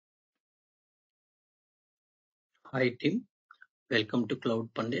Hi team, welcome to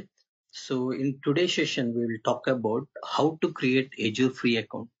Cloud Pandit. So in today's session, we will talk about how to create Azure free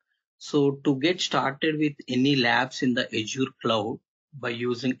account. So to get started with any labs in the Azure Cloud by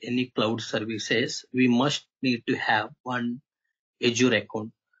using any cloud services, we must need to have one Azure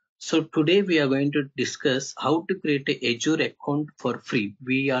account. So today we are going to discuss how to create a Azure account for free.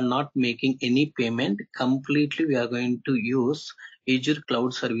 We are not making any payment. Completely we are going to use Azure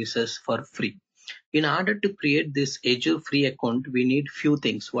Cloud services for free. In order to create this Azure free account, we need few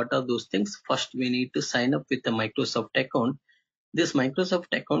things. What are those things? First, we need to sign up with a Microsoft account. This Microsoft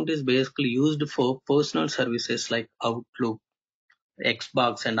account is basically used for personal services like Outlook,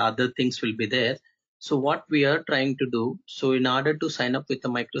 Xbox, and other things will be there. So what we are trying to do, so in order to sign up with a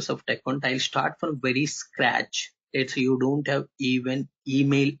Microsoft account, I'll start from very scratch. It's you don't have even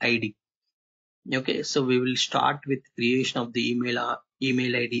email ID. Okay, so we will start with creation of the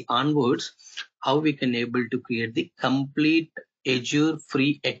email ID onwards, how we can able to create the complete Azure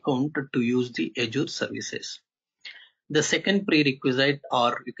free account to use the Azure services. The second prerequisite,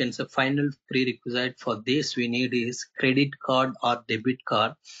 or you can say final prerequisite for this we need is credit card or debit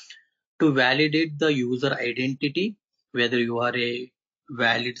card to validate the user identity, whether you are a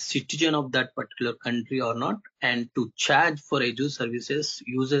valid citizen of that particular country or not, and to charge for Azure services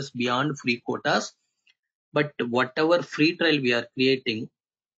uses beyond free quotas. But whatever free trial we are creating,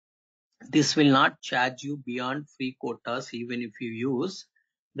 this will not charge you beyond free quotas even if you use.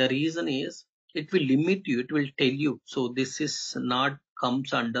 The reason is it will limit you, it will tell you. So this is not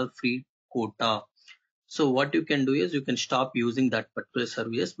comes under free quota. So what you can do is you can stop using that particular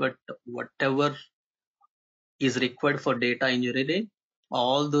service, but whatever is required for data engineering,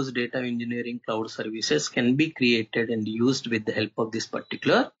 all those data engineering cloud services can be created and used with the help of this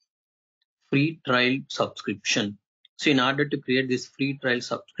particular free trial subscription. So in order to create this free trial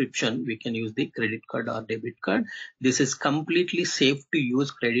subscription, we can use the credit card or debit card. This is completely safe to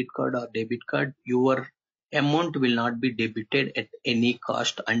use credit card or debit card. Your amount will not be debited at any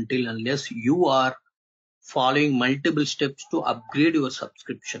cost until unless you are following multiple steps to upgrade your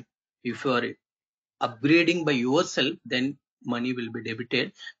subscription. If you are upgrading by yourself, then money will be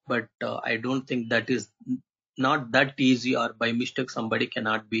debited. But I don't think that is not that easy, or by mistake somebody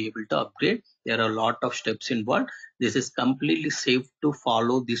cannot be able to upgrade. There are a lot of steps involved. This is completely safe to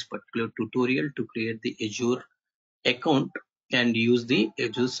follow this particular tutorial to create the Azure account and use the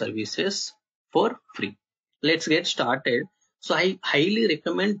Azure services for free. Let's get started. So I highly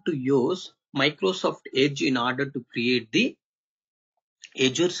recommend to use Microsoft Edge in order to create the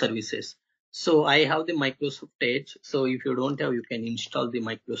Azure services. So I have the Microsoft Edge. So if you don't have, you can install the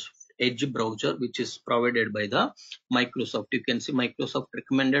Microsoft Edge browser, which is provided by the Microsoft. You can see Microsoft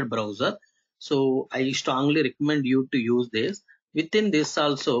recommended browser. So I strongly recommend you to use this. Within this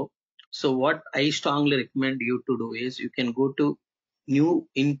also, so what I strongly recommend you to do is you can go to new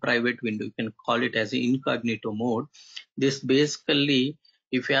in private window. You can call it as incognito mode. This basically,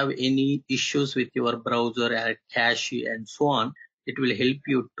 if you have any issues with your browser, cache and so on, it will help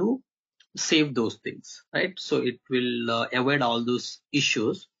you to save those things, right? So it will avoid all those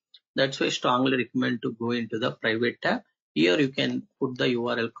issues. That's why I strongly recommend to go into the private tab. Here you can put the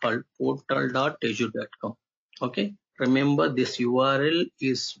URL called portal.azure.com. Okay, remember this URL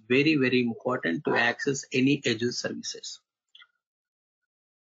is very important to access any Azure services.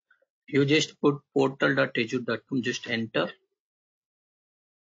 You just put portal.azure.com, just enter.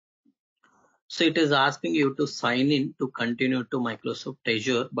 So it is asking you to sign in to continue to Microsoft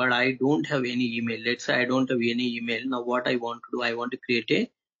Azure, but I don't have any email. Let's say I don't have any email. Now what I want to do, I want to create a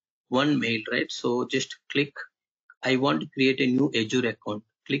one mail, right? So just click, I want to create a new Azure account.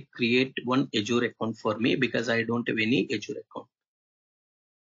 Click create one Azure account for me because I don't have any Azure account.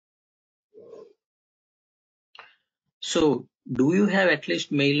 So do you have at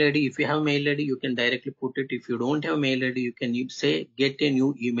least mail ID? If you have mail ID, you can directly put it. If you don't have mail ID, you can say get a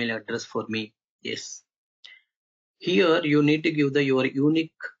new email address for me. Yes. Here you need to give your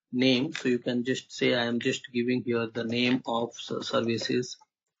unique name. So you can just say I am just giving here the name of services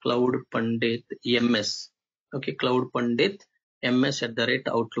Cloud Pandit MS. Okay, Cloud Pandit MS at the rate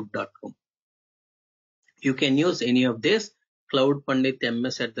outlook.com. You can use any of this Cloud Pandit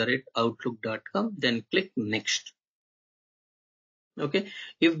MS at the rate outlook.com. Then click next. Okay,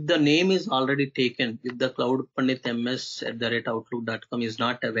 if the name is already taken, if the Cloud Pandit MS at the rate outlook.com is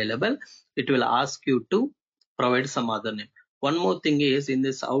not available, it will ask you to provide some other name. One more thing is in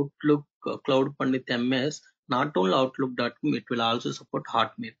this Outlook Cloud Pandit MS, not only outlook.com, it will also support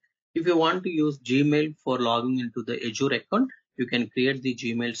Hotmail. If you want to use Gmail for logging into the Azure account, you can create the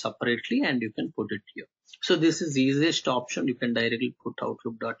Gmail separately and you can put it here. So this is the easiest option. You can directly put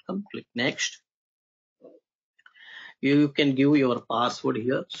outlook.com, click next. You can give your password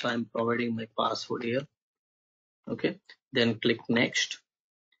here. So I'm providing my password here. Okay, then click next.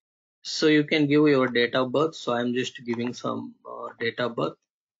 So you can give your date of birth. So I'm just giving some date of birth.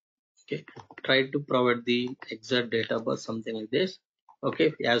 Okay, try to provide the exact date of birth, something like this.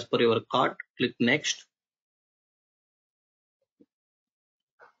 Okay, as per your card, click next.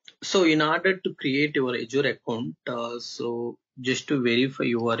 So in order to create your Azure account, so just to verify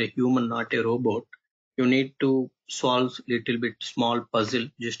you are a human, not a robot, you need to solve little bit small puzzle.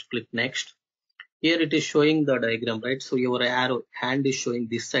 Just click next. Here it is showing the diagram, right? So your arrow hand is showing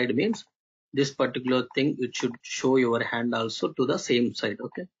this side, means this particular thing, it should show your hand also to the same side.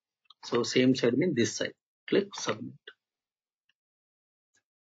 Okay, so same side means this side. Click submit.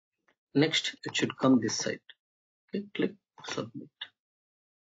 Next it should come this side. Okay, click submit.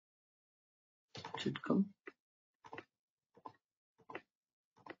 It should come.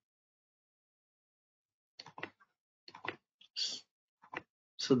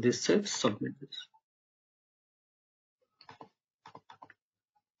 So this side, submit this.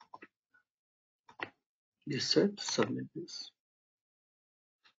 This side, submit this.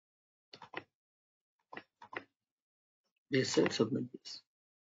 This side, submit this.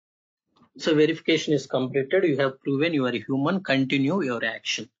 So verification is completed. You have proven you are a human. Continue your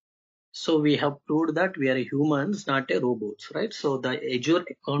action. So we have proved that we are humans, not a robots, right? So the Azure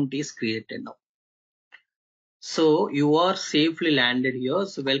account is created now. So you are safely landed here.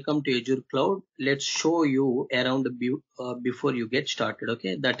 So welcome to Azure Cloud. Let's show you around before you get started.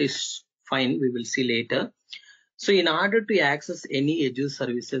 Okay, that is fine. We will see later. So in order to access any Azure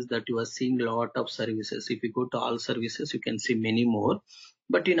services that you are seeing a lot of services, if you go to all services, you can see many more.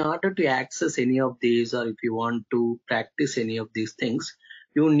 But in order to access any of these, or if you want to practice any of these things,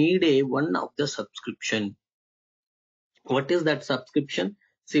 you need a one of the subscription. What is that subscription?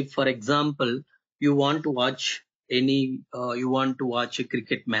 See, for example, you want to watch you want to watch a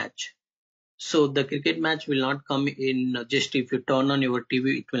cricket match. So the cricket match will not come in just if you turn on your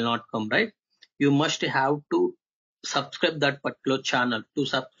TV, it will not come, right? You must have to subscribe that particular channel. To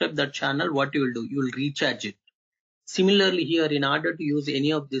subscribe that channel, what you will do? You will recharge it. Similarly, here, in order to use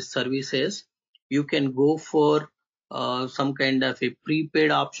any of these services, you can go for some kind of a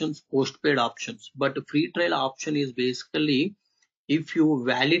prepaid options, postpaid options. But free trial option is basically if you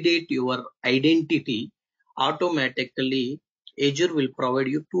validate your identity, automatically Azure will provide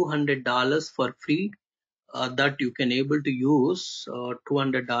you $200 for free that you can able to use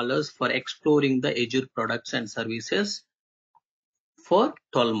 $200 for exploring the Azure products and services for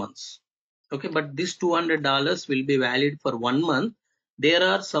 12 months. Okay, but this $200 will be valid for 1 month. There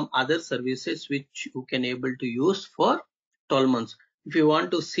are some other services which you can able to use for 12 months. If you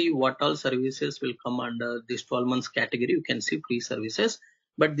want to see what all services will come under this 12 months category, you can see free services.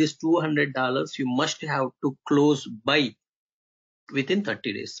 But this $200 you must have to close by within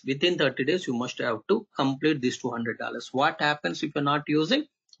 30 days. Within 30 days, you must have to complete this $200. What happens if you're not using?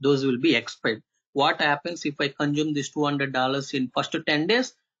 Those will be expired. What happens if I consume this $200 in first 10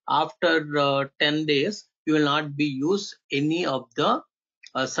 days? After 10 days, you will not be use any of the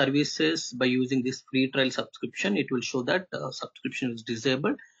services by using this free trial subscription. It will show that subscription is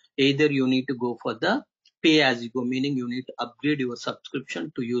disabled. Either you need to go for the pay as you go, meaning you need to upgrade your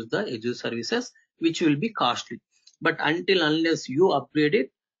subscription to use the Azure services, which will be costly. But until unless you upgrade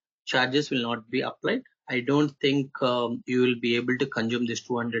it, charges will not be applied. I don't think you will be able to consume this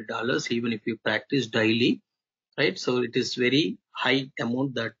 $200 even if you practice daily, right? So it is very high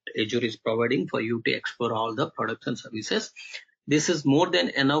amount that Azure is providing for you to explore all the products and services. This is more than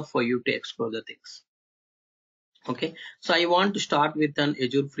enough for you to explore the things. Okay, so I want to start with an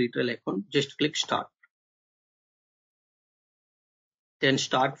Azure free trial account. Just click start, then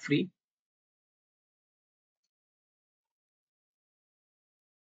start free.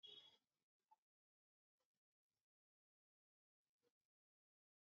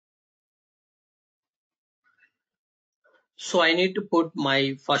 So I need to put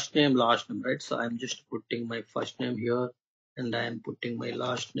my first name, last name, right? So I'm just putting my first name here and I'm putting my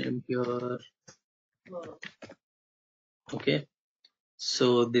last name here. Okay.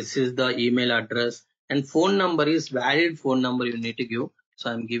 So this is the email address and phone number is valid phone number you need to give.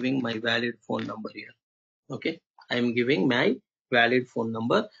 So I'm giving my valid phone number here. Okay. I'm giving my valid phone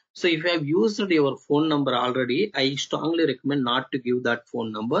number. So if you have used your phone number already, I strongly recommend not to give that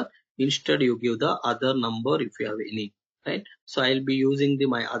phone number. Instead, you give the other number if you have any, right? So I'll be using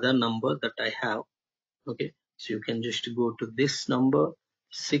my other number that I have. Okay, so you can just go to this number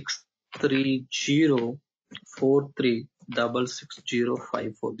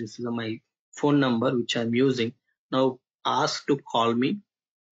 63043666054. This is my phone number which I'm using. Now ask to call me.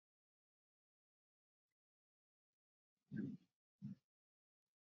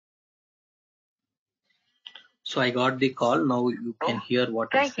 So I got the call. Now you can hear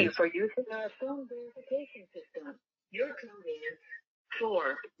what it says. Thank you for using our phone verification system. Your code is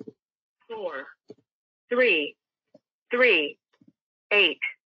 44338.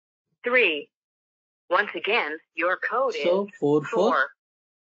 Once again, your code is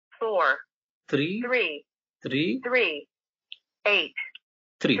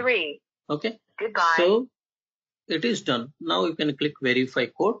 44338. Okay. Goodbye. So it is done. Now you can click verify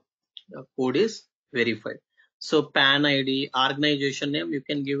code. The code is verified. So PAN ID, organization name you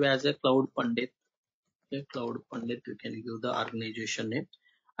can give as a Cloud Pandit. Okay, Cloud Pandit, you can give the organization name.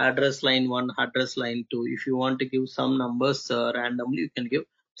 Address line 1, address line 2. If you want to give some numbers randomly, you can give.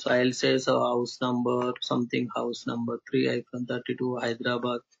 So I'll say so house number something, house number 3-32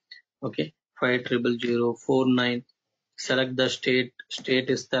 Hyderabad. Okay, 50049. Select the state.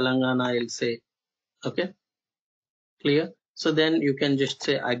 State is Telangana. I'll say. Okay, clear. So then you can just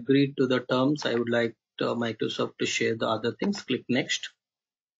say agree to the terms. I would like Microsoft to share the other things. Click next.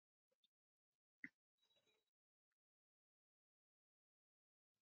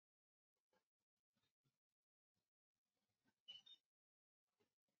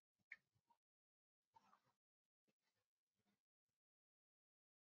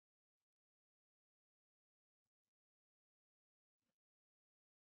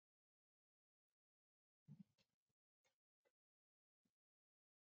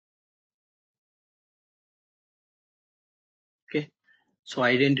 Okay. So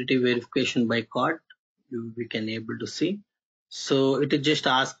identity verification by card, we can able to see. So it is just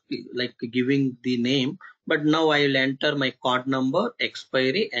ask like giving the name, but now I will enter my card number,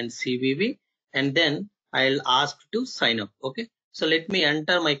 expiry and CVV, and then I'll ask to sign up. Okay. So let me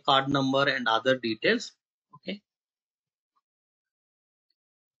enter my card number and other details. Okay.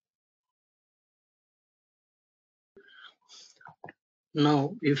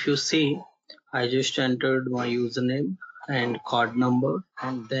 Now if you see, I just entered my username and card number,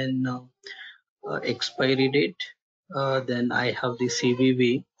 and then expiry date, then I have the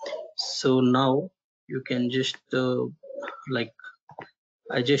CVV. So now you can just like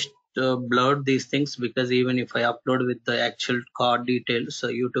I just blurred these things because even if I upload with the actual card details,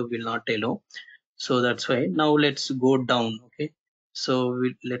 YouTube will not allow. So that's why. Now let's go down. Okay, so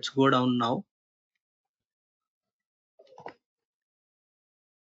let's go down now.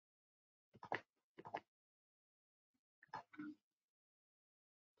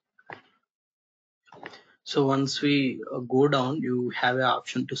 So once we go down, you have an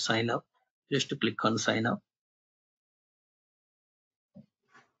option to sign up. Just to click on sign up.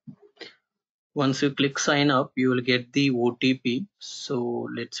 Once you click sign up, you will get the OTP. So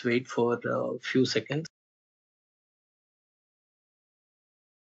let's wait for a few seconds.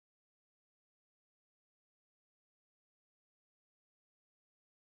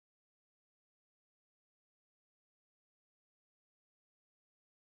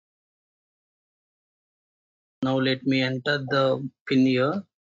 Now let me enter the PIN here.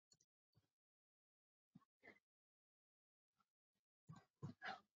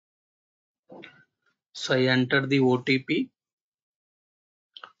 So I enter the OTP.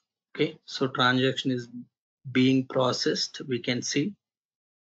 Okay, so transaction is being processed. We can see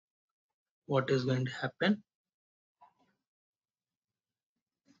what is going to happen.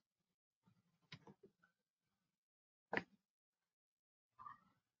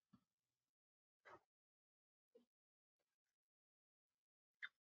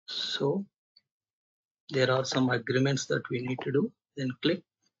 So there are some agreements that we need to do. Then click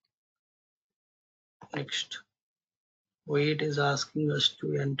next. Why it is asking us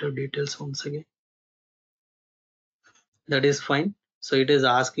to enter details once again? That is fine. So it is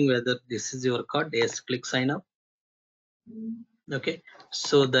asking whether this is your card. Yes, click sign up. Okay,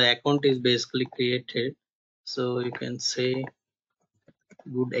 so the account is basically created. So you can say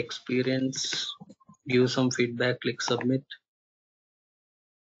good experience, give some feedback, click submit.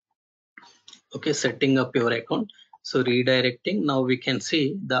 Okay, setting up your account. So redirecting, now we can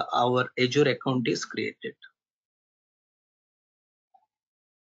see our Azure account is created.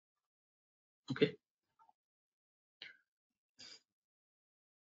 Okay.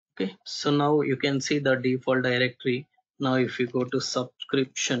 Okay, so now you can see the default directory. Now if you go to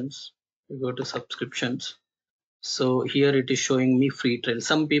subscriptions, so here it is showing me free trial.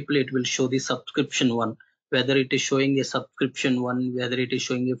 Some people it will show the subscription one. Whether it is showing a subscription one, whether it is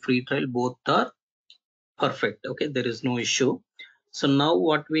showing a free trial, both are perfect. Okay, there is no issue. So now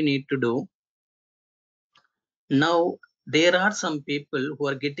what we need to do, now there are some people who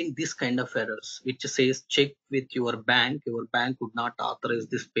are getting this kind of errors which says check with your bank would not authorize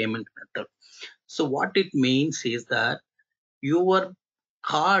this payment method. So what it means is that your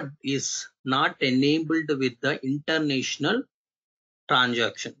card is not enabled with the international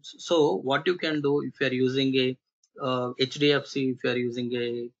transactions. So what you can do, if you are using a HDFC, if you are using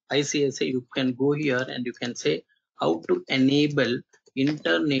a ICICI, you can go here and you can say how to enable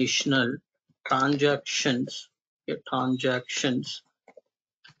international transactions,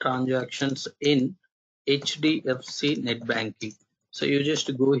 transactions in HDFC net banking. So you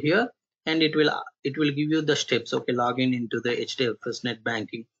just go here and it will give you the steps. Okay, log in into the HDFS net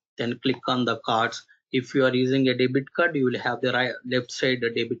banking, then click on the cards. If you are using a debit card, you will have the left side the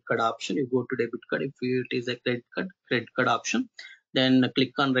debit card option. You go to debit card. If it is a credit card option, then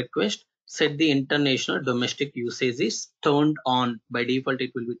click on request. Set the international domestic usage is turned on. By default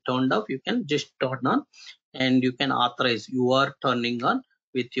it will be turned off. You can just turn on and you can authorize you are turning on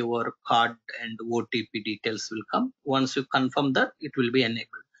with your card, and OTP details will come. Once you confirm that, it will be enabled.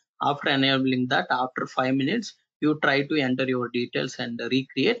 After enabling that, after 5 minutes, you try to enter your details and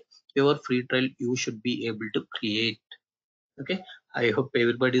recreate your free trial. You should be able to create. Okay, I hope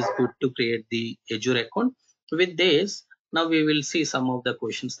everybody is good to create the Azure account. With this, now we will see some of the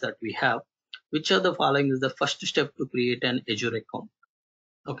questions that we have. Which of the following is the first step to create an Azure account?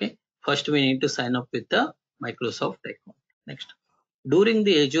 Okay, first we need to sign up with the Microsoft account. Next, during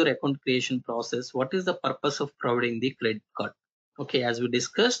the Azure account creation process, what is the purpose of providing the credit card? Okay, as we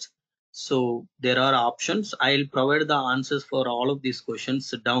discussed, so there are options. I'll provide the answers for all of these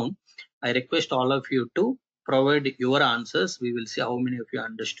questions down. I request all of you to provide your answers. We will see how many of you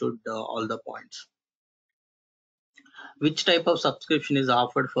understood all the points. Which type of subscription is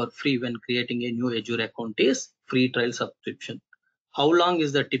offered for free when creating a new Azure account is free trial subscription. How long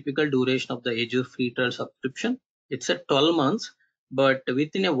is the typical duration of the Azure free trial subscription? It's a 12 months, but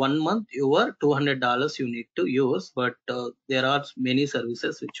within a 1 month, your $200 you need to use, but there are many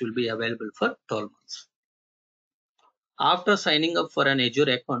services which will be available for 12 months. After signing up for an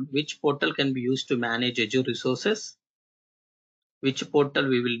Azure account, which portal can be used to manage Azure resources? Which portal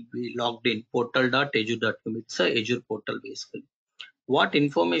we will be logged in? Portal.azure.com. It's a Azure portal basically. What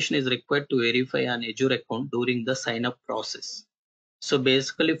information is required to verify an Azure account during the sign up process? So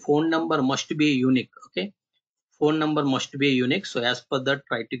basically phone number must be unique. Okay, phone number must be unique. So as per that,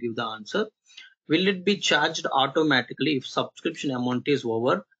 try to give the answer. Will it be charged automatically if subscription amount is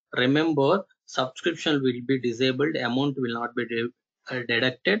over? Remember, subscription will be disabled, amount will not be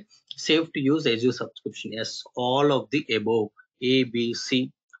deducted. Safe to use Azure subscription. Yes, all of the above. A, B,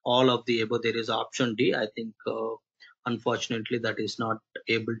 C, all of the above. There is option D. I think unfortunately that is not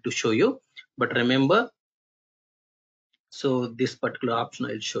able to show you. But remember, so this particular option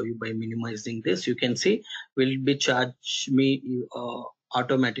I'll show you by minimizing this. You can see will be charge me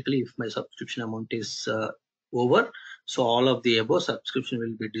automatically if my subscription amount is over. So all of the above, subscription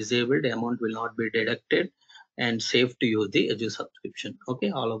will be disabled, amount will not be deducted, and safe to use the Azure subscription.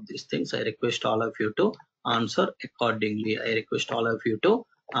 Okay, all of these things I request all of you to answer accordingly.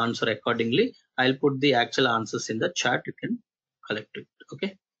 I'll put the actual answers in the chat. You can collect it.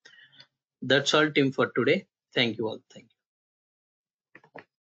 Okay, that's all team for today. Thank you all. Thank you.